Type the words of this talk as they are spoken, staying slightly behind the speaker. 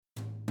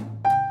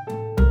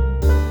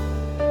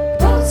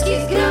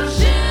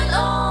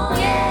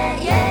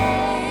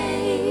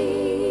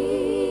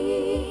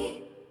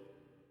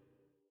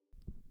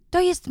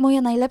jest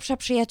moja najlepsza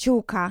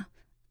przyjaciółka,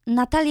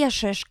 Natalia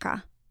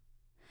Szyszka.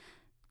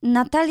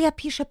 Natalia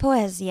pisze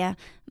poezję,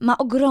 ma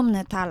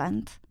ogromny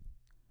talent.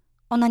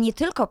 Ona nie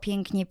tylko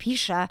pięknie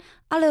pisze,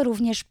 ale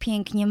również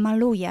pięknie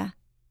maluje.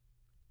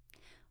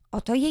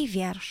 Oto jej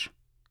wiersz.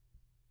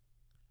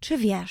 Czy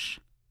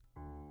wiesz?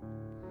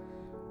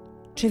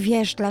 Czy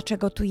wiesz,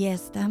 dlaczego tu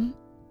jestem?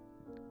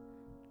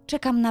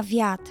 Czekam na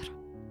wiatr.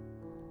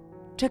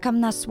 Czekam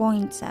na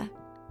słońce.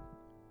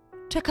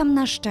 Czekam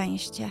na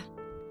szczęście.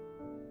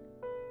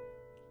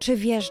 Czy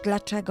wiesz,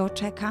 dlaczego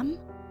czekam?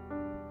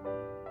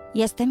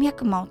 Jestem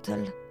jak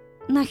motyl,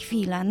 na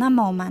chwilę, na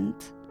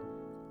moment.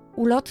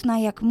 Ulotna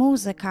jak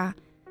muzyka,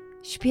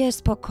 śpię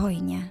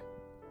spokojnie.